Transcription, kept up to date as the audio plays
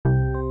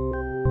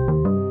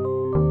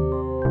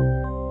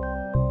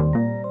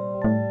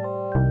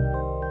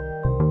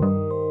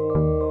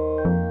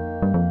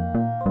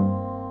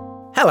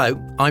Hello,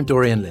 I'm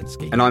Dorian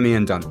Linsky. And I'm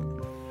Ian Dunn.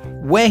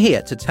 We're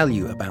here to tell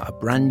you about a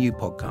brand new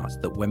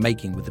podcast that we're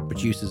making with the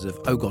producers of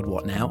Oh God,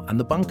 What Now? And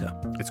The Bunker.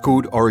 It's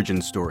called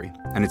Origin Story,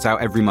 and it's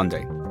out every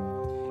Monday.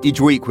 Each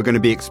week, we're going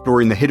to be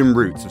exploring the hidden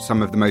roots of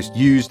some of the most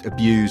used,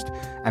 abused,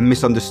 and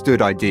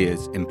misunderstood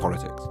ideas in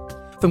politics.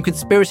 From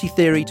conspiracy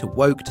theory to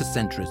woke to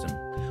centrism,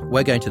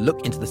 we're going to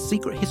look into the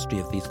secret history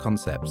of these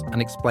concepts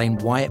and explain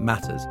why it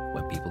matters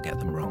when people get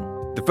them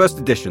wrong. The first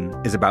edition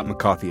is about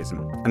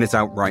McCarthyism, and it's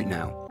out right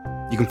now.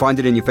 You can find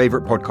it in your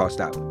favourite podcast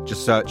app.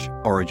 Just search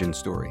Origin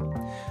Story.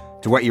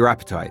 To whet your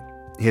appetite,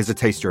 here's a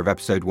taster of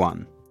episode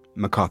 1,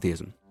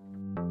 McCarthyism.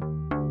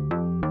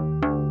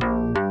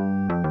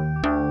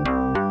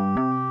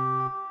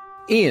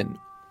 Ian,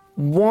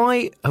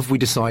 why have we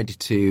decided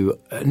to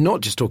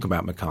not just talk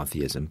about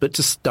McCarthyism, but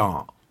to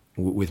start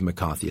with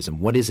McCarthyism?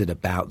 What is it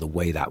about the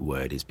way that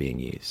word is being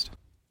used?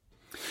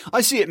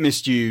 I see it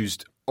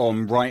misused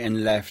on right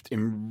and left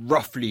in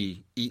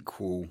roughly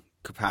equal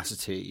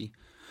capacity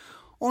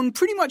on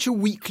pretty much a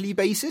weekly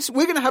basis.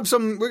 We're going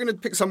to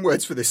pick some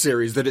words for this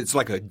series that it's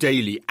like a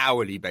daily,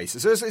 hourly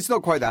basis. So it's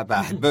not quite that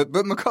bad. But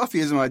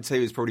McCarthyism, I'd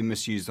say, is probably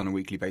misused on a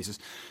weekly basis.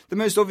 The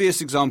most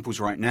obvious examples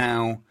right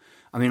now,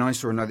 I mean, I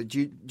saw another,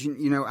 do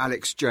you know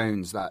Alex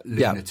Jones, that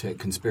lunatic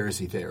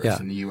conspiracy theorist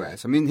in the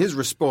US? I mean, his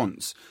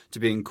response to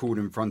being called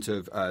in front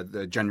of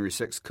the January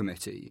 6th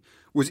committee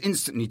was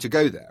instantly to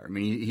go there. I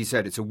mean, he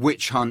said, it's a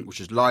witch hunt which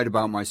has lied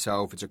about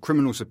myself. It's a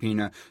criminal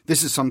subpoena.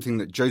 This is something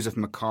that Joseph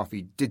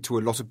McCarthy did to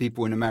a lot of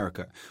people in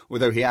America,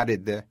 although he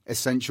added the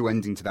essential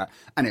ending to that.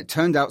 And it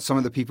turned out some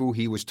of the people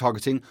he was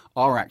targeting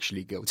are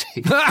actually guilty.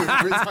 It's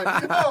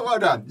like, oh, well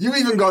done. You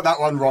even got that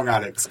one wrong,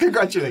 Alex.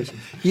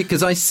 Congratulations. Yeah,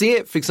 because I see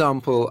it, for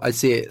example,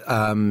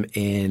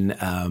 in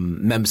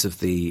members of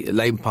the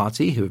Labour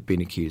Party who have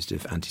been accused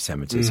of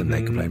anti-Semitism.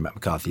 They complain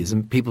about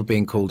McCarthyism. People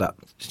being called up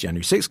to the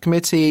January 6th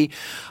committee.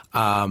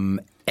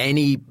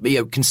 Any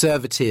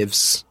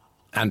conservatives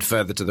and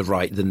further to the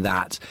right than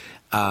that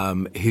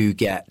who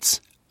get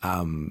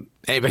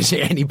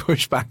basically any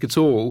pushback at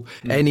all,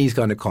 any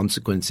kind of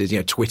consequences,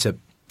 Twitter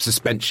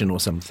suspension or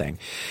something.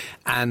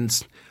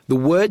 And the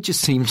word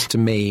just seems to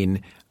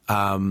mean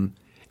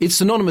it's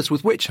synonymous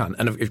with witch hunt.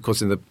 And of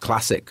course, in the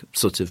classic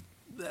sort of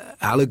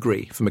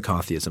allegory for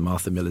McCarthyism,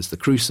 Arthur Miller's The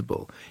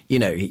Crucible, he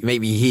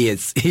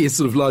is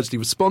sort of largely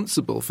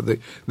responsible for the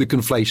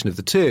conflation of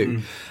the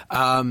two.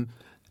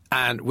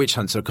 And witch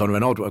hunts are kind of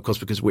an odd one, of course,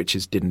 because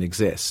witches didn't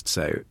exist.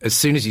 So as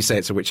soon as you say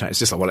it's a witch hunt, it's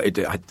just like,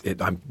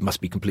 I must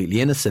be completely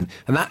innocent.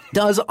 And that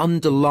does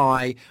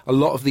underlie a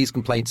lot of these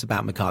complaints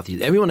about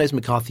McCarthyism. Everyone knows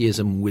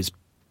McCarthyism was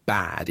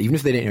bad, even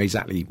if they didn't know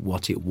exactly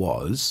what it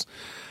was.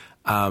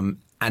 And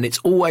it's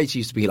always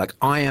used to be like,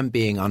 I am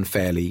being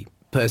unfairly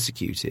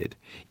persecuted,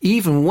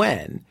 even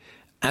when,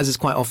 as is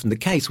quite often the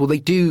case, well, they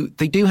do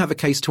have a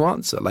case to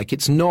answer. Like,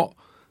 it's not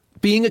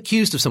being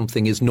accused of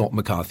something is not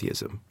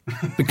McCarthyism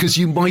because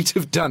you might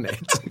have done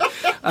it.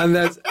 And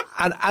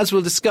as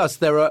we'll discuss,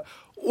 there are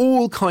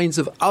all kinds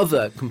of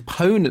other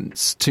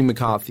components to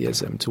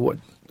McCarthyism, to what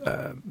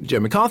Joe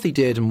McCarthy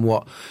did and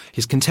what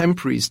his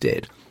contemporaries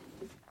did,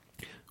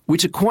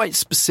 which are quite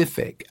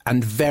specific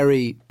and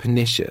very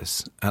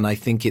pernicious. And I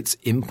think it's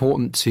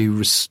important to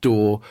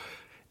restore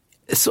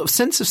a sort of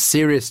sense of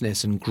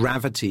seriousness and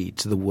gravity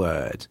to the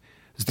word,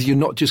 so that you're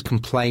not just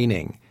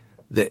complaining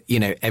that,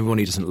 everyone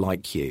who doesn't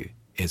like you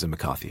is a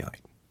McCarthyite.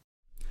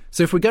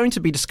 So if we're going to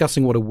be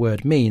discussing what a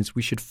word means,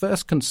 we should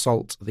first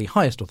consult the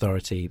highest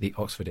authority, the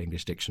Oxford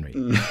English Dictionary.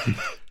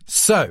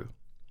 So,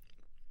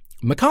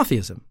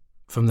 McCarthyism,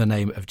 from the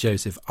name of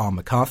Joseph R.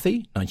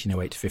 McCarthy,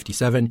 1908 to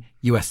 57,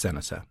 US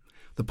Senator.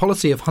 The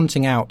policy of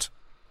hunting out,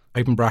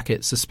 open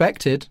brackets,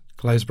 suspected,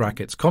 close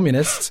brackets,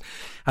 communists,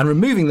 and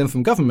removing them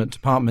from government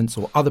departments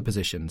or other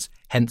positions,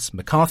 hence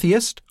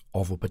McCarthyist,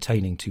 of or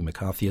pertaining to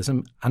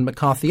McCarthyism, and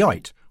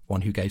McCarthyite,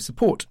 one who gave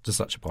support to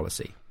such a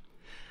policy.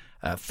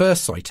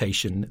 First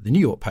citation, the New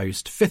York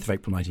Post, 5th of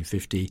April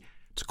 1950,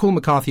 to call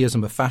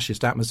McCarthyism a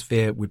fascist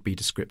atmosphere would be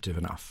descriptive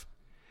enough.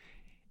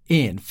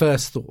 Ian,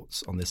 first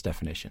thoughts on this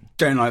definition?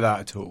 Don't like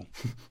that at all.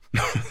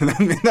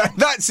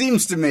 That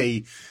seems to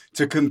me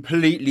to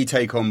completely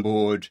take on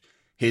board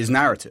his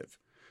narrative,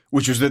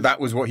 which was that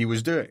was what he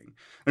was doing.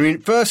 I mean,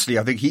 firstly,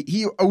 I think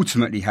he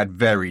ultimately had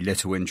very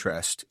little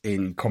interest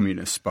in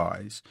communist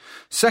spies.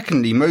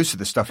 Secondly, most of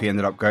the stuff he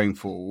ended up going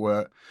for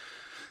were,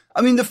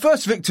 the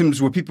first victims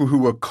were people who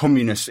were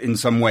communists in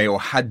some way or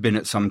had been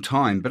at some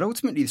time. But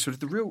ultimately, sort of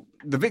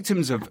the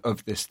victims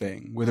of this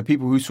thing were the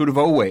people who sort of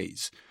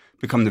always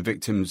become the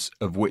victims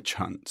of witch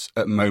hunts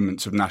at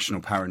moments of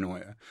national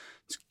paranoia.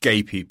 It's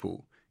gay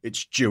people,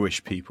 it's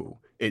Jewish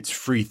people, it's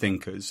free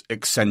thinkers,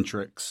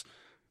 eccentrics,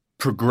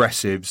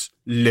 progressives,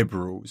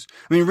 liberals.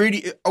 I mean,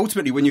 really,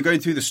 ultimately, when you're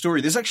going through the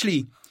story,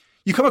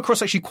 you come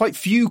across actually quite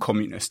few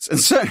communists, and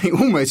certainly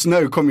almost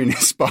no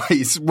communist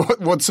spies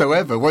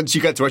whatsoever once you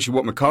get to actually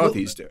what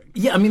McCarthy's doing.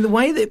 Yeah, the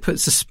way that it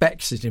puts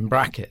suspected in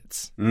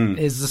brackets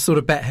is the sort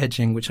of bet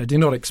hedging which I do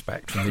not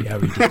expect from the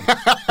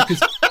OED.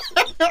 Because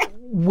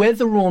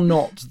whether or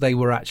not they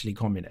were actually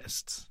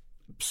communists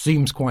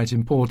seems quite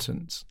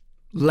important.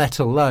 let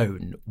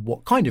alone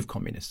what kind of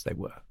communists they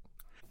were.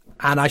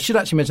 And I should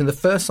actually mention the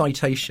first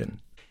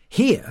citation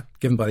here,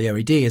 given by the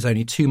OED, is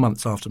only 2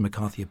 months after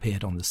McCarthy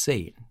appeared on the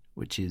scene,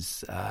 which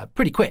is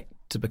pretty quick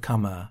to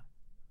become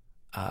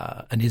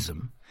an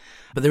ism.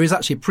 But there is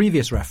actually a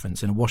previous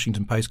reference in a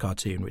Washington Post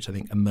cartoon, which I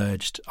think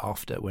emerged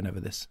after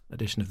whenever this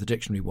edition of the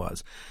dictionary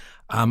was,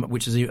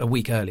 which is a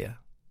week earlier.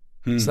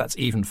 So that's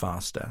even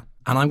faster.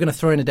 And I'm going to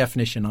throw in a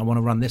definition. I want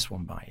to run this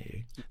one by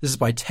you. This is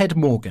by Ted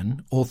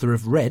Morgan, author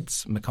of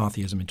Reds,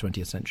 McCarthyism in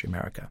 20th Century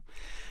America.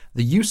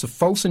 The use of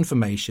false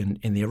information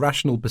in the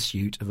irrational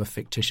pursuit of a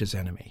fictitious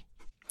enemy.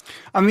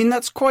 I mean,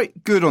 that's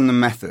quite good on the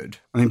method.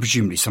 I mean,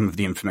 presumably some of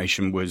the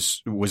information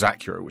was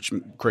accurate, which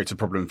creates a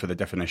problem for the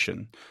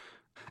definition.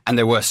 And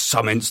there were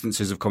some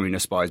instances of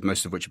communist spies,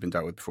 most of which had been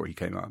dealt with before he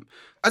came up.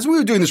 As we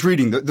were doing this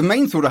reading, the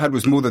main thought I had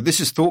was more that this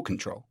is thought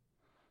control.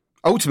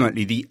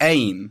 Ultimately, the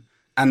aim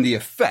and the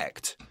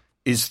effect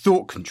is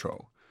thought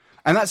control.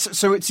 And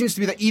so it seems to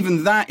be that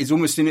even that is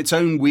almost in its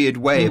own weird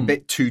way a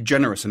bit too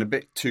generous and a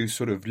bit too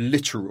sort of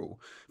literal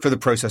for the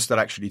process that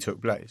actually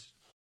took place.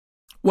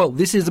 Well,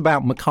 this is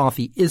about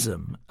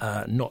McCarthyism,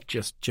 not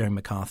just Joe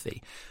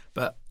McCarthy.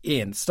 But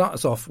Ian, start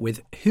us off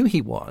with who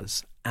he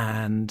was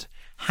and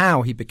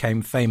how he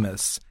became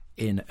famous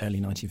in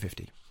early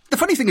 1950. The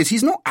funny thing is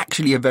he's not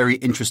actually a very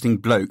interesting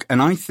bloke,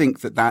 and I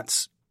think that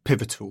that's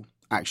pivotal,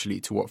 actually,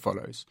 to what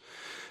follows.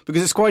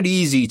 Because it's quite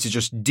easy to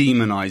just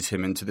demonize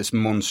him into this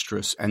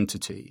monstrous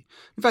entity.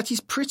 In fact,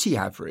 he's pretty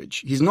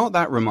average. He's not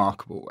that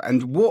remarkable.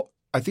 And what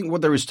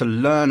there is to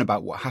learn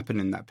about what happened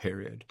in that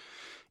period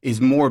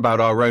is more about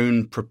our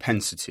own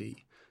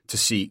propensity to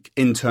seek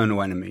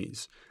internal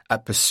enemies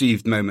at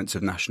perceived moments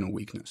of national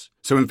weakness.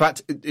 So, in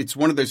fact, it's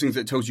one of those things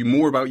that tells you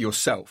more about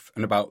yourself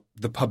and about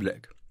the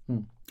public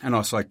and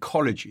our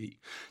psychology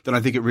than I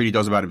think it really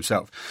does about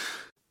himself.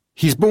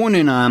 He's born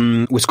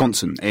in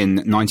Wisconsin in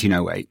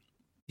 1908.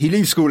 He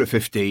leaves school at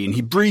 15.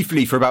 He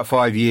briefly, for about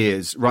 5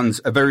 years,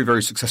 runs a very,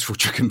 very successful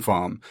chicken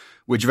farm,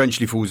 which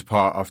eventually falls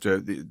apart after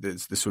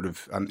the sort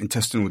of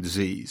intestinal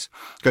disease.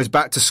 Goes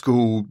back to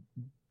school,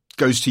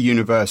 goes to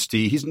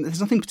university.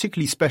 There's nothing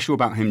particularly special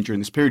about him during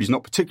this period. He's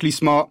not particularly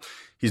smart.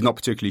 He's not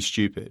particularly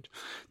stupid.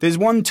 There's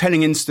one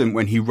telling incident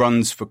when he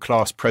runs for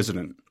class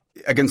president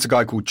against a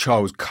guy called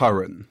Charles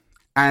Curran.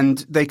 And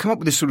they come up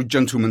with this sort of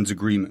gentleman's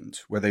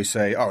agreement where they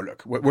say, oh,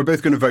 look, we're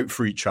both going to vote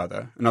for each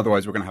other, and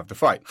otherwise we're going to have to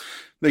fight.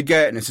 They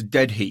get, and it's a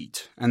dead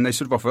heat, and they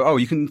sort of offer, oh,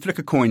 you can flick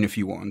a coin if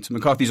you want. And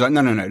McCarthy's like,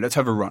 no, let's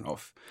have a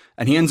runoff.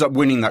 And he ends up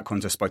winning that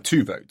contest by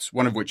 2 votes,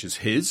 one of which is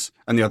his,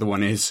 and the other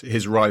one is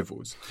his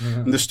rival's.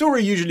 Mm-hmm. And the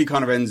story usually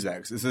kind of ends there,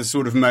 because there's this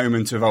sort of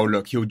moment of, oh,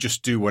 look, he'll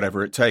just do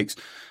whatever it takes.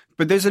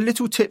 But there's a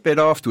little tidbit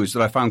afterwards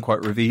that I found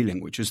quite revealing,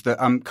 which is that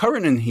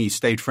Curran and he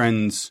stayed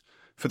friends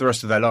for the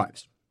rest of their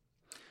lives.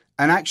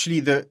 And actually,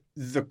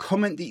 the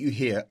comment that you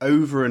hear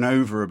over and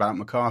over about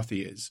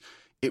McCarthy is,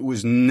 it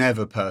was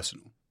never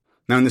personal.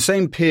 Now, in the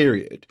same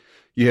period,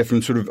 you hear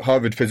from sort of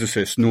Harvard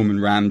physicist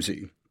Norman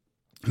Ramsey,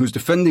 who was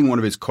defending one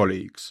of his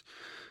colleagues,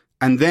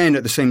 and then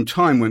at the same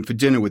time went for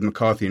dinner with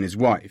McCarthy and his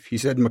wife. He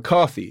said,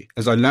 McCarthy,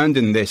 as I learned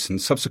in this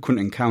and subsequent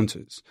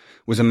encounters,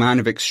 was a man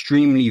of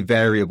extremely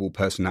variable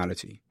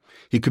personality.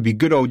 He could be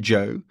good old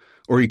Joe,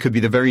 or he could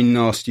be the very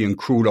nasty and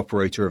cruel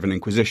operator of an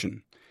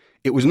inquisition.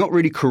 It was not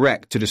really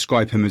correct to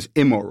describe him as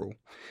immoral.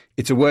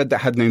 It's a word that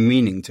had no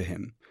meaning to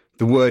him.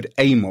 The word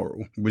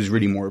amoral was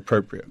really more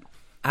appropriate.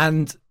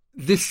 And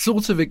this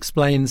sort of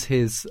explains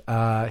his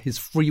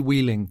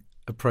freewheeling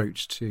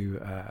approach to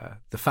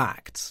the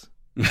facts,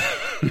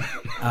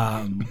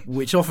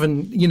 which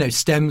often,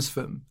 stems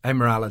from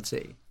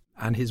immorality.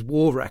 And his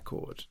war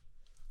record,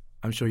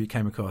 I'm sure you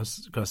came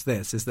across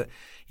this, is that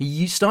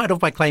he started off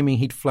by claiming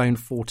he'd flown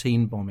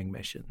 14 bombing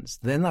missions.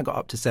 Then that got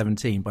up to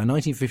 17. By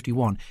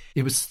 1951,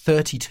 it was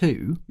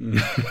 32.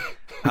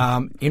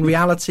 In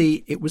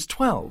reality, it was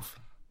 12.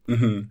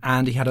 Mm-hmm.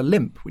 And he had a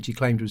limp, which he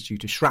claimed was due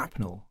to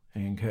shrapnel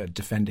incurred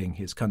defending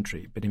his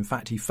country. But in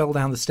fact, he fell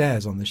down the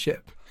stairs on the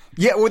ship.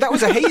 Yeah, well, that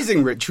was a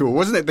hazing ritual,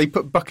 wasn't it? They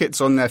put buckets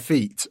on their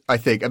feet, I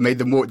think, and made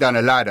them walk down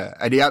a ladder,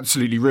 and he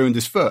absolutely ruined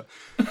his foot.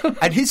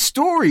 And his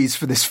stories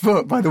for this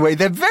foot, by the way,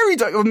 they're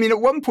very... I mean, at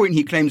one point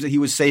he claims that he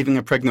was saving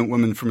a pregnant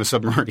woman from a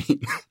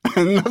submarine.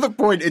 Another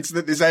point, it's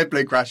that this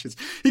airplane crashes.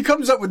 He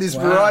comes up with this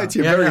variety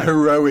of very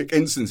heroic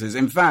instances.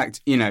 In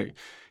fact,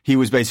 he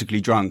was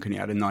basically drunk and he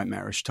had a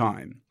nightmarish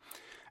time.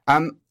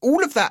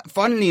 All of that,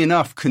 funnily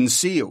enough,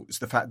 conceals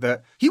the fact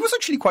that he was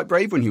actually quite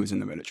brave when he was in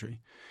the military.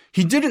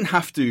 He didn't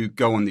have to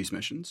go on these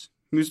missions.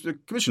 He was a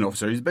commissioned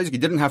officer. He basically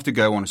didn't have to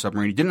go on a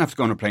submarine. He didn't have to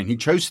go on a plane. He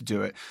chose to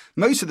do it.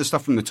 Most of the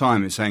stuff from the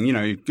time is saying,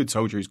 good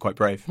soldier, he's quite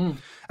brave. And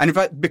in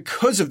fact,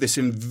 because of this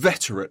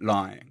inveterate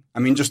lying, I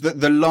mean, just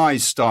the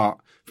lies start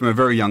from a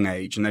very young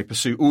age and they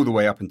pursue all the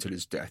way up until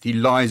his death. He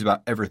lies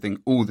about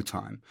everything all the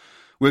time.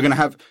 We're going to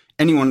have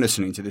anyone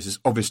listening to this is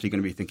obviously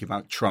going to be thinking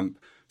about Trump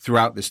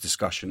throughout this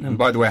discussion. And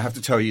by the way, I have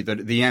to tell you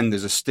that at the end,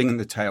 there's a sting in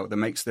the tail that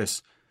makes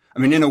this... I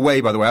mean, in a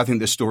way, by the way, I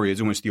think this story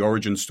is almost the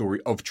origin story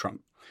of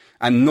Trump.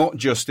 And not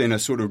just in a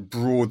sort of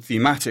broad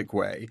thematic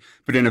way,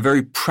 but in a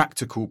very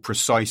practical,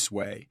 precise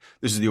way.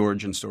 This is the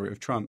origin story of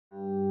Trump.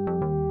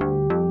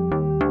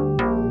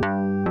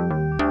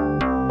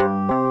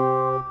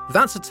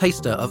 That's a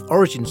taster of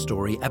Origin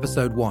Story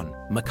Episode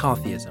 1,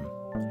 McCarthyism.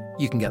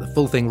 You can get the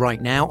full thing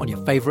right now on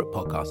your favourite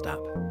podcast app.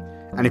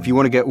 And if you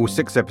want to get all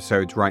 6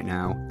 episodes right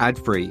now,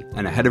 ad-free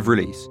and ahead of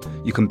release,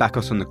 you can back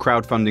us on the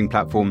crowdfunding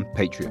platform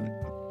Patreon.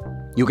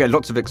 You'll get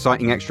lots of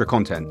exciting extra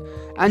content,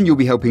 and you'll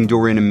be helping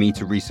Dorian and me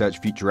to research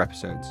future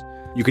episodes.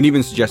 You can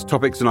even suggest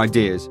topics and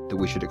ideas that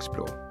we should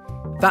explore.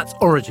 That's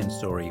Origin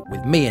Story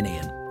with me and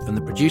Ian, from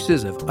the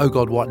producers of Oh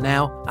God What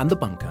Now and The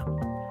Bunker.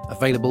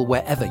 Available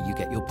wherever you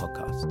get your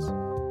podcasts.